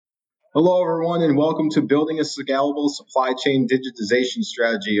Hello, everyone, and welcome to Building a Scalable Supply Chain Digitization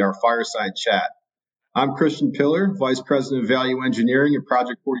Strategy, our fireside chat. I'm Christian Pillar, Vice President of Value Engineering at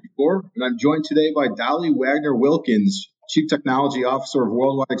Project 44, and I'm joined today by Dolly Wagner Wilkins, Chief Technology Officer of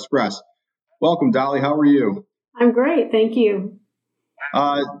Worldwide Express. Welcome, Dolly. How are you? I'm great. Thank you.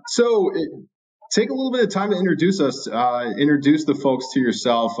 Take a little bit of time to introduce us, introduce the folks to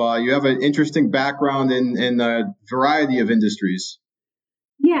yourself. You have an interesting background in a variety of industries.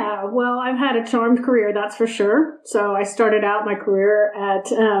 Yeah, well, I've had a charmed career, that's for sure. So I started out my career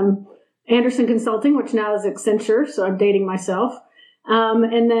at Anderson Consulting, which now is Accenture, so I'm dating myself.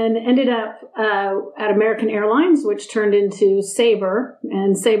 And then ended up at American Airlines, which turned into Sabre.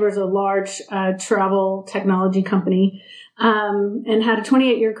 And Sabre is a large travel technology company. And had a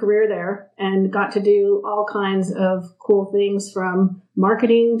 28-year career there and got to do all kinds of cool things from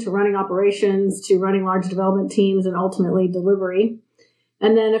marketing to running operations to running large development teams and ultimately delivery.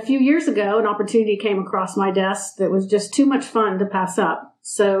 And then a few years ago, an opportunity came across my desk that was just too much fun to pass up.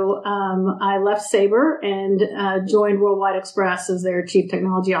 So I left Sabre and joined Worldwide Express as their Chief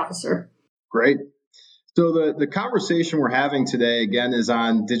Technology Officer. Great. So the conversation we're having today, again, is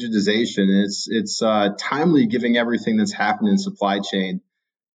on digitization. It's timely given everything that's happened in supply chain.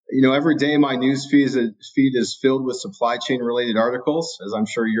 You know, every day my news feed is filled with supply chain related articles, as I'm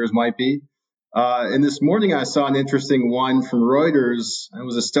sure yours might be. And this morning I saw an interesting one from Reuters. It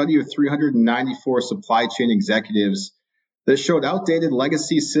was a study of 394 supply chain executives that showed outdated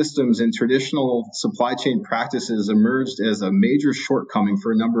legacy systems and traditional supply chain practices emerged as a major shortcoming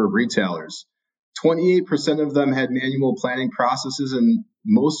for a number of retailers. 28% of them had manual planning processes, and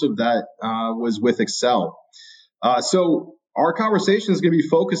most of that was with Excel. So our conversation is going to be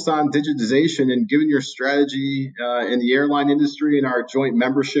focused on digitization, and given your strategy in the airline industry and our joint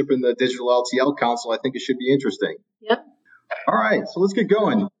membership in the Digital LTL Council, I think it should be interesting. Yep. All right, so let's get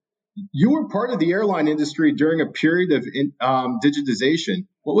going. You were part of the airline industry during a period of digitization.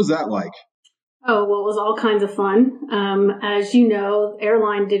 What was that like? Oh, well, it was all kinds of fun. As you know,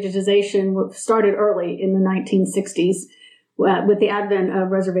 airline digitization started early in the 1960s with the advent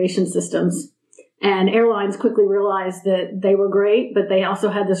of reservation systems. And airlines quickly realized that they were great, but they also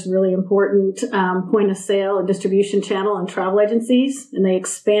had this really important point of sale and distribution channel and travel agencies. And they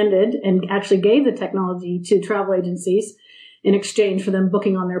expanded and actually gave the technology to travel agencies in exchange for them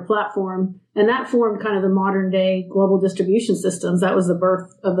booking on their platform. And that formed kind of the modern day global distribution systems. That was the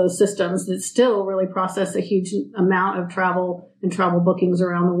birth of those systems that still really process a huge amount of travel and travel bookings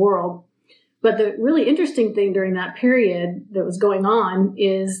around the world. But the really interesting thing during that period that was going on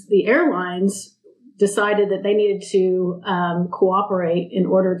is the airlines decided that they needed to cooperate in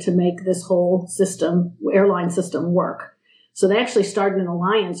order to make this whole system, airline system, work. So they actually started an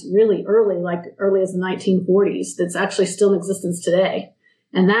alliance really early, like early as the 1940s, that's actually still in existence today.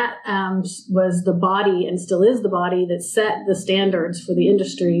 And that was the body and still is the body that set the standards for the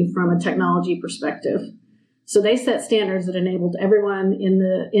industry from a technology perspective. So they set standards that enabled everyone in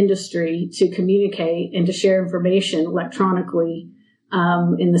the industry to communicate and to share information electronically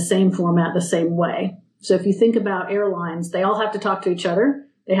in the same format, the same way. So if you think about airlines, they all have to talk to each other.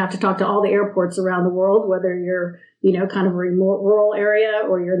 They have to talk to all the airports around the world, whether you're, kind of a remote rural area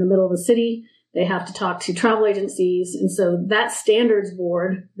or you're in the middle of the city. They have to talk to travel agencies. And so that standards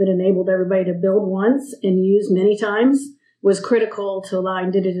board that enabled everybody to build once and use many times was critical to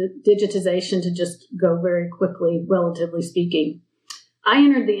allowing digitization to just go very quickly, relatively speaking. I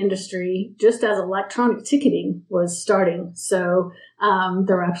entered the industry just as electronic ticketing was starting. So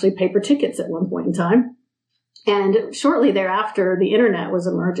there were actually paper tickets at one point in time. And shortly thereafter, the internet was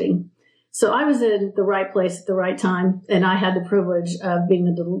emerging. So I was in the right place at the right time, and I had the privilege of being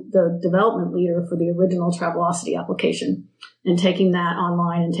the development leader for the original Travelocity application and taking that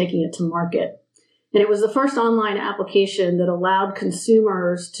online and taking it to market. And it was the first online application that allowed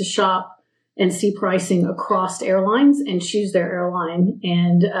consumers to shop and see pricing across airlines and choose their airline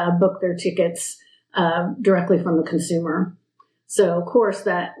and book their tickets directly from the consumer. So, of course,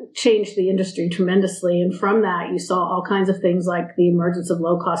 that changed the industry tremendously. And from that, you saw all kinds of things like the emergence of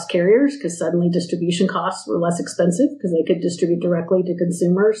low-cost carriers, because suddenly distribution costs were less expensive because they could distribute directly to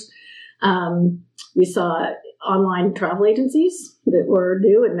consumers. We saw online travel agencies that were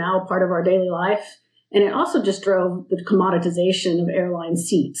new and now part of our daily life. And it also just drove the commoditization of airline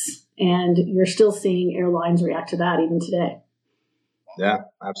seats. And you're still seeing airlines react to that even today. Yeah,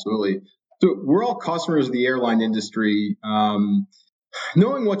 absolutely. So we're all customers of the airline industry.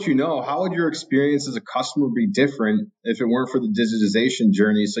 Knowing what you know, how would your experience as a customer be different if it weren't for the digitization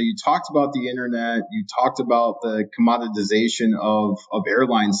journey? So you talked about the internet, you talked about the commoditization of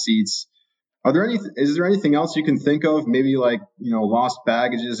airline seats. Is there anything else you can think of? Maybe like, lost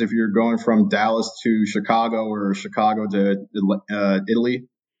baggages if you're going from Dallas to Chicago or Chicago to Italy?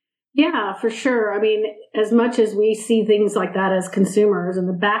 Yeah, for sure. I mean, as much as we see things like that as consumers, in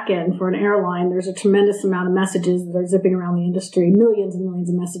the back end for an airline, there's a tremendous amount of messages that are zipping around the industry, millions and millions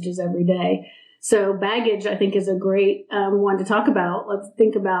of messages every day. So baggage, I think, is a great one to talk about. Let's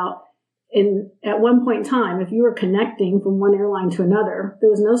think about at one point in time, if you were connecting from one airline to another, there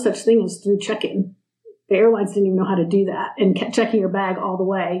was no such thing as through check-in. The airlines didn't even know how to do that and kept checking your bag all the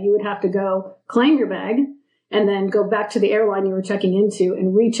way. You would have to go claim your bag and then go back to the airline you were checking into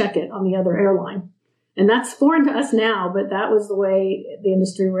and recheck it on the other airline. And that's foreign to us now, but that was the way the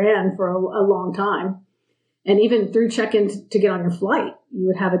industry ran for a long time. And even through check-in to get on your flight, you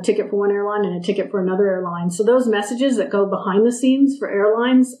would have a ticket for one airline and a ticket for another airline. So those messages that go behind the scenes for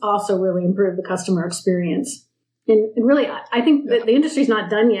airlines also really improve the customer experience. And really, I think that the industry's not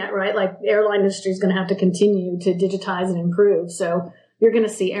done yet, right? Like the airline industry is going to have to continue to digitize and improve. So you're going to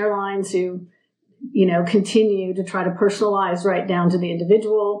see airlines who continue to try to personalize right down to the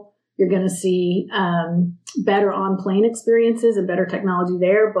individual. You're going to see better on-plane experiences and better technology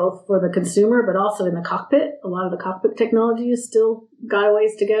there, both for the consumer, but also in the cockpit. A lot of the cockpit technology is still got a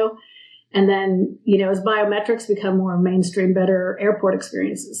ways to go. And then, as biometrics become more mainstream, better airport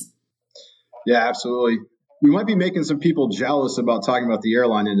experiences. Yeah, absolutely. We might be making some people jealous about talking about the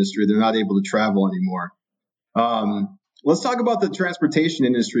airline industry. They're not able to travel anymore. Let's talk about the transportation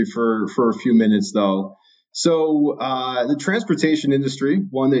industry for a few minutes, though. So the transportation industry,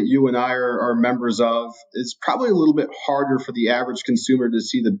 one that you and I are members of, is probably a little bit harder for the average consumer to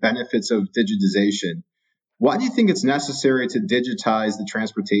see the benefits of digitization. Why do you think it's necessary to digitize the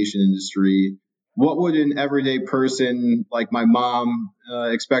transportation industry? What would an everyday person like my mom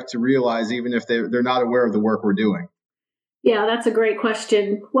expect to realize, even if they're not aware of the work we're doing? Yeah, that's a great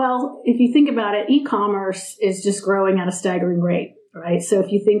question. Well, if you think about it, e-commerce is just growing at a staggering rate, right? So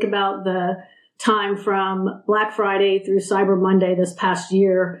if you think about the time from Black Friday through Cyber Monday this past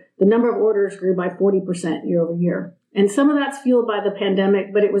year, the number of orders grew by 40% year over year. And some of that's fueled by the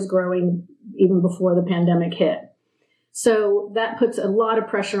pandemic, but it was growing even before the pandemic hit. So that puts a lot of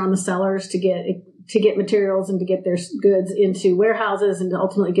pressure on the sellers to get materials and to get their goods into warehouses and to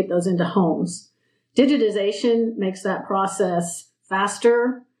ultimately get those into homes. Digitization makes that process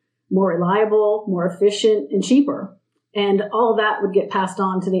faster, more reliable, more efficient, and cheaper. And all of that would get passed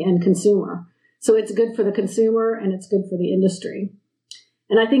on to the end consumer. So it's good for the consumer and it's good for the industry.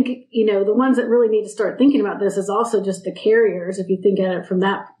 And I think, the ones that really need to start thinking about this is also just the carriers. If you think at it from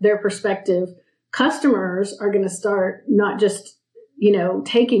their perspective, customers are going to start not just,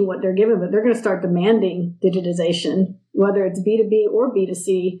 taking what they're given, but they're going to start demanding digitization, whether it's B2B or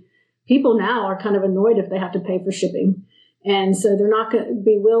B2C. People now are kind of annoyed if they have to pay for shipping. And so they're not going to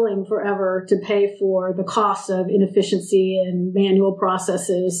be willing forever to pay for the costs of inefficiency and manual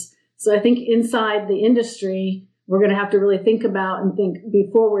processes. So I think inside the industry, we're going to have to really think about and be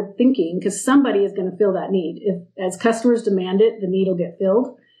forward thinking, because somebody is going to fill that need. If as customers demand it, the need will get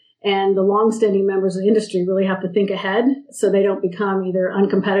filled. And the longstanding members of the industry really have to think ahead so they don't become either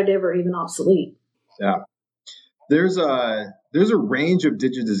uncompetitive or even obsolete. Yeah. There's a range of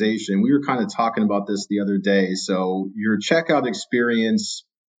digitization. We were kind of talking about this the other day. So your checkout experience,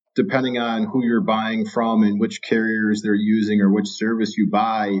 depending on who you're buying from and which carriers they're using or which service you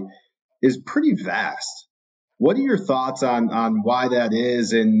buy, is pretty vast. What are your thoughts on why that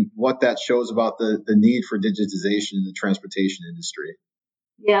is and what that shows about the need for digitization in the transportation industry?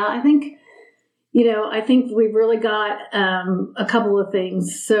 Yeah, I think we've really got a couple of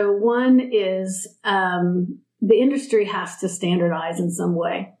things. So one is the industry has to standardize in some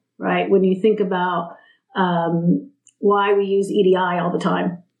way, right? When you think about why we use EDI all the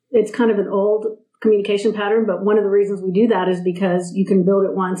time, it's kind of an old communication pattern, but one of the reasons we do that is because you can build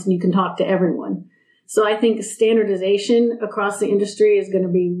it once and you can talk to everyone. So I think standardization across the industry is going to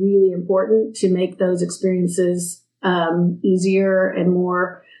be really important to make those experiences easier and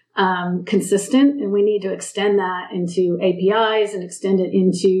more consistent. And we need to extend that into APIs and extend it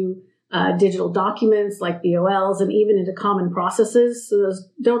into digital documents like BOLs and even into common processes. So those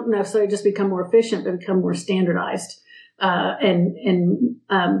don't necessarily just become more efficient, but become more standardized. And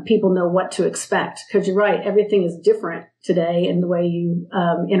people know what to expect, because you're right, everything is different today in the way you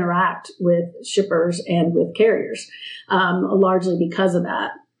interact with shippers and with carriers, largely because of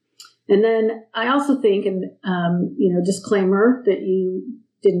that. And then I also think, and disclaimer that you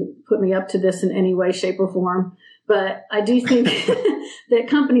didn't put me up to this in any way, shape, or form, but I do think that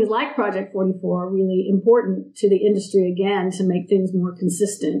companies like Project 44 are really important to the industry, again, to make things more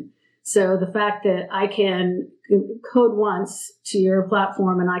consistent. So the fact that I can code once to your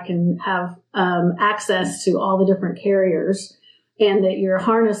platform and I can have access to all the different carriers, and that you're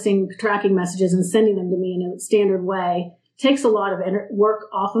harnessing tracking messages and sending them to me in a standard way takes a lot of work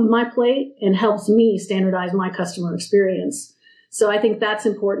off of my plate and helps me standardize my customer experience. So I think that's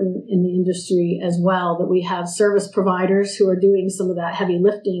important in the industry as well, that we have service providers who are doing some of that heavy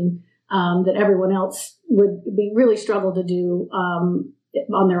lifting that everyone else would be really struggle to do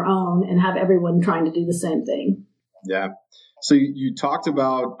on their own, and have everyone trying to do the same thing. Yeah. So you talked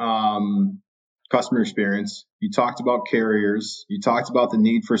about customer experience. You talked about carriers. You talked about the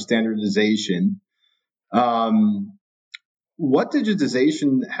need for standardization. What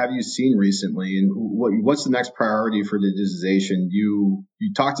digitization have you seen recently, and what's the next priority for digitization? You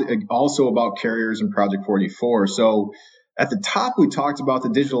talked also about carriers and Project 44. So at the top, we talked about the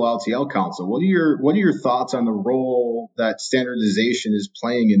Digital LTL Council. What are your thoughts on the role that standardization is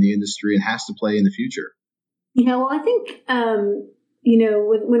playing in the industry and has to play in the future? Well, I think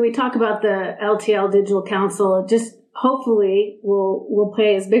when we talk about the LTL Digital Council, it just hopefully will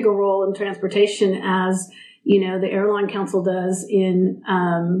play as big a role in transportation as the Airline Council does in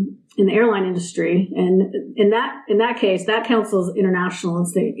the airline industry. And in that case, that council is international.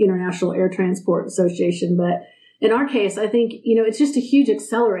 It's the International Air Transport Association. But in our case, I think, it's just a huge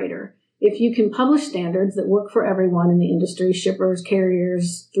accelerator. If you can publish standards that work for everyone in the industry, shippers,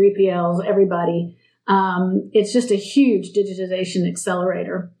 carriers, 3PLs, everybody, it's just a huge digitization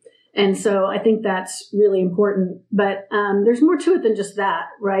accelerator. And so I think that's really important. But there's more to it than just that,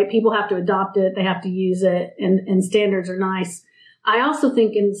 right? People have to adopt it. They have to use it. And standards are nice. I also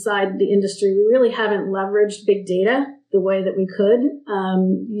think inside the industry, we really haven't leveraged big data the way that we could.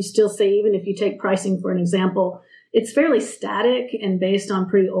 You still say, even if you take pricing for an example, it's fairly static and based on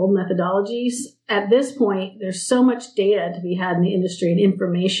pretty old methodologies. At this point, there's so much data to be had in the industry and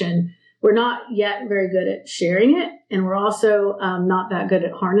information. We're not yet very good at sharing it, and we're also not that good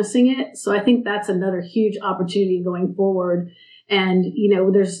at harnessing it. So I think that's another huge opportunity going forward. And,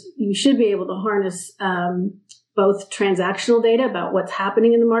 you should be able to harness both transactional data about what's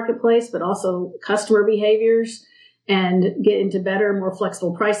happening in the marketplace, but also customer behaviors, and get into better, more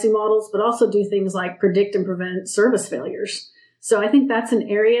flexible pricing models, but also do things like predict and prevent service failures. So I think that's an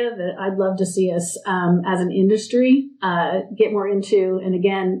area that I'd love to see us as an industry get more into. And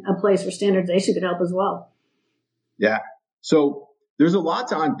again, a place where standardization could help as well. Yeah. So there's a lot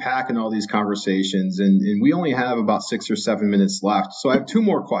to unpack in all these conversations, and we only have about 6 or 7 minutes left. So I have 2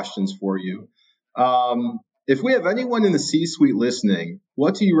 more questions for you. If we have anyone in the C-suite listening,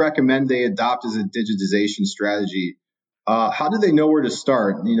 what do you recommend they adopt as a digitization strategy? How do they know where to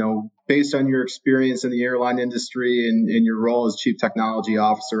start? Based on your experience in the airline industry and your role as Chief Technology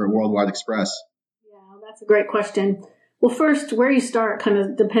Officer at Worldwide Express? Yeah, that's a great question. Well, first, where you start kind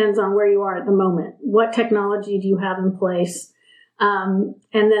of depends on where you are at the moment. What technology do you have in place? And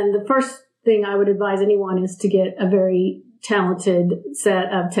then the first thing I would advise anyone is to get a very talented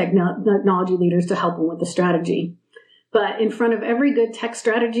set of technology leaders to help them with the strategy. But in front of every good tech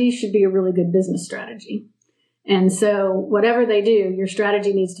strategy should be a really good business strategy. And so whatever they do, your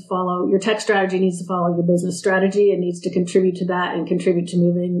strategy needs to follow, your tech strategy needs to follow your business strategy. It needs to contribute to that and contribute to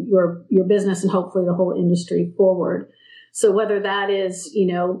moving your business and hopefully the whole industry forward. So whether that is,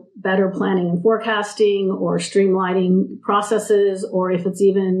 better planning and forecasting or streamlining processes, or if it's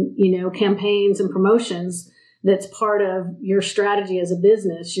even, campaigns and promotions, that's part of your strategy as a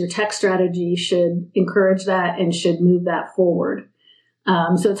business, your tech strategy should encourage that and should move that forward.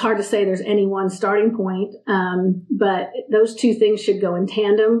 So it's hard to say there's any one starting point, but those 2 things should go in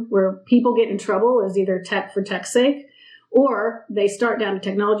tandem. Where people get in trouble is either tech for tech's sake, or they start down a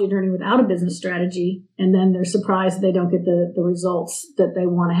technology journey without a business strategy, and then they're surprised they don't get the results that they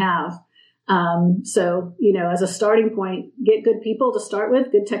want to have. So, as a starting point, get good people to start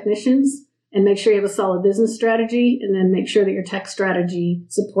with, good technicians, and make sure you have a solid business strategy, and then make sure that your tech strategy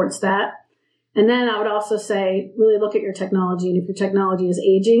supports that. And then I would also say, really look at your technology. And if your technology is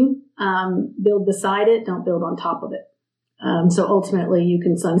aging, build beside it, don't build on top of it. So ultimately you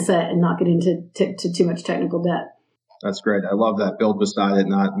can sunset and not get into too much technical debt. That's great. I love that. Build beside it,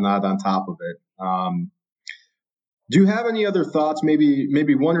 not on top of it. Do you have any other thoughts, maybe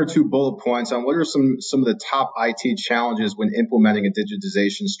 1 or 2 bullet points on what are some of the top IT challenges when implementing a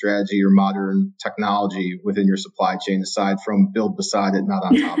digitization strategy or modern technology within your supply chain, aside from build beside it, not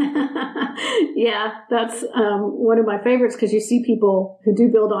on top of it? Yeah, that's one of my favorites, because you see people who do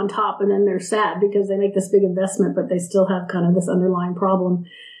build on top and then they're sad because they make this big investment, but they still have kind of this underlying problem.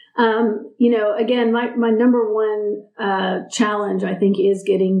 Again, my number one challenge, I think, is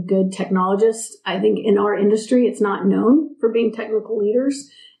getting good technologists. I think in our industry, it's not known for being technical leaders.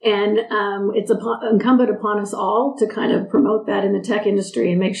 And it's incumbent upon us all to kind of promote that in the tech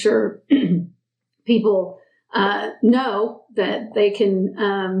industry and make sure people know that they can,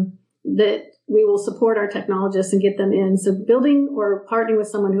 that we will support our technologists and get them in. So building or partnering with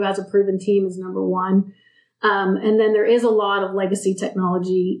someone who has a proven team is number one. And then there is a lot of legacy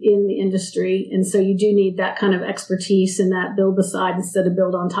technology in the industry. And so you do need that kind of expertise and that build beside instead of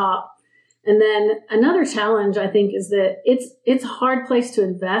build on top. And then another challenge, I think, is that it's a hard place to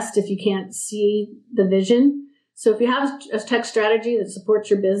invest if you can't see the vision. So if you have a tech strategy that supports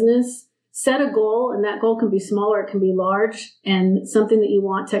your business, set a goal, and that goal can be small or it can be large, and something that you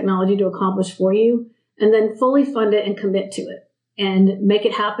want technology to accomplish for you, and then fully fund it and commit to it and make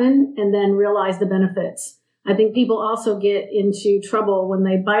it happen and then realize the benefits. I think people also get into trouble when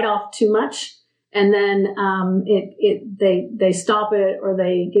they bite off too much and then they stop it or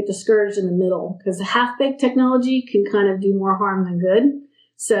they get discouraged in the middle, because half-baked technology can kind of do more harm than good.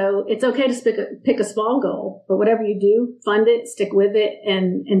 So it's okay to pick a small goal, but whatever you do, fund it, stick with it,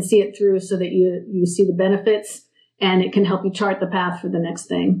 and see it through so that you see the benefits and it can help you chart the path for the next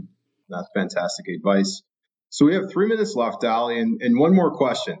thing. That's fantastic advice. So we have 3 minutes left, Dolly, and one more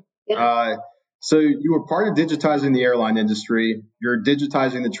question. Yeah. So you were part of digitizing the airline industry. You're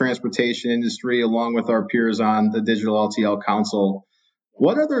digitizing the transportation industry along with our peers on the Digital LTL Council.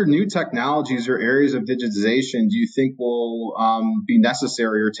 What other new technologies or areas of digitization do you think will be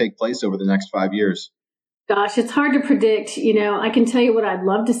necessary or take place over the next 5 years? Gosh, it's hard to predict. I can tell you what I'd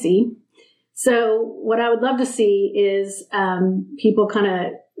love to see. So what I would love to see is people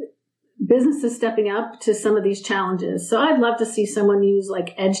businesses stepping up to some of these challenges. So I'd love to see someone use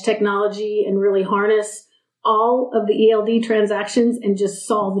like edge technology and really harness all of the ELD transactions and just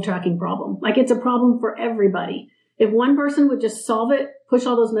solve the tracking problem. Like, it's a problem for everybody. If one person would just solve it, push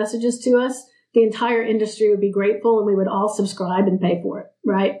all those messages to us, the entire industry would be grateful and we would all subscribe and pay for it,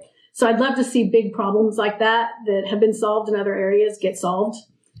 right? So I'd love to see big problems like that have been solved in other areas get solved.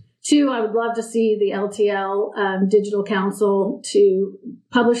 2, I would love to see the LTL Digital Council to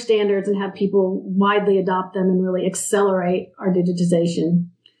publish standards and have people widely adopt them and really accelerate our digitization.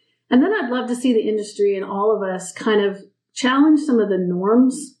 And then I'd love to see the industry and all of us kind of challenge some of the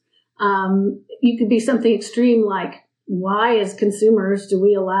norms. You could be something extreme like, why as consumers do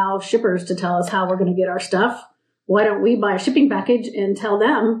we allow shippers to tell us how we're going to get our stuff? Why don't we buy a shipping package and tell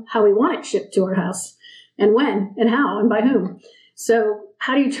them how we want it shipped to our house and when and how and by whom? So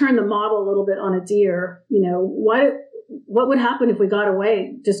how do you turn the model a little bit on its ear? What would happen if we got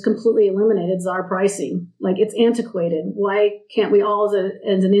away, just completely eliminated czar pricing? Like, it's antiquated. Why can't we all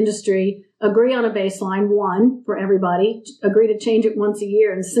as an industry agree on a baseline, one, for everybody, agree to change it once a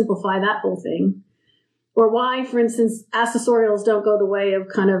year and simplify that whole thing? Or why, for instance, accessorials don't go the way of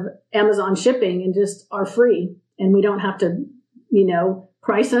kind of Amazon shipping and just are free, and we don't have to,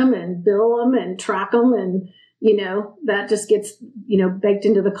 price them and bill them and track them, and that just gets, baked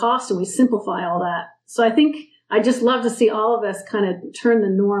into the cost, and we simplify all that. So I think I'd just love to see all of us kind of turn the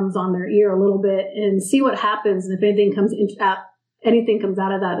norms on their ear a little bit and see what happens. And if anything comes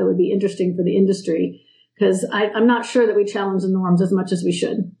out of that, it would be interesting for the industry, because I'm not sure that we challenge the norms as much as we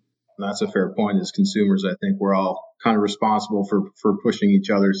should. That's a fair point. As consumers, I think we're all kind of responsible for pushing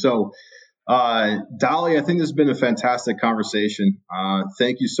each other. So, Dolly, I think this has been a fantastic conversation.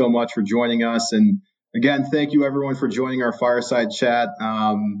 Thank you so much for joining us. And again, thank you everyone for joining our fireside chat.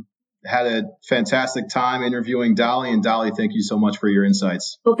 Had a fantastic time interviewing Dolly. And Dolly, thank you so much for your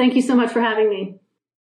insights. Well, thank you so much for having me.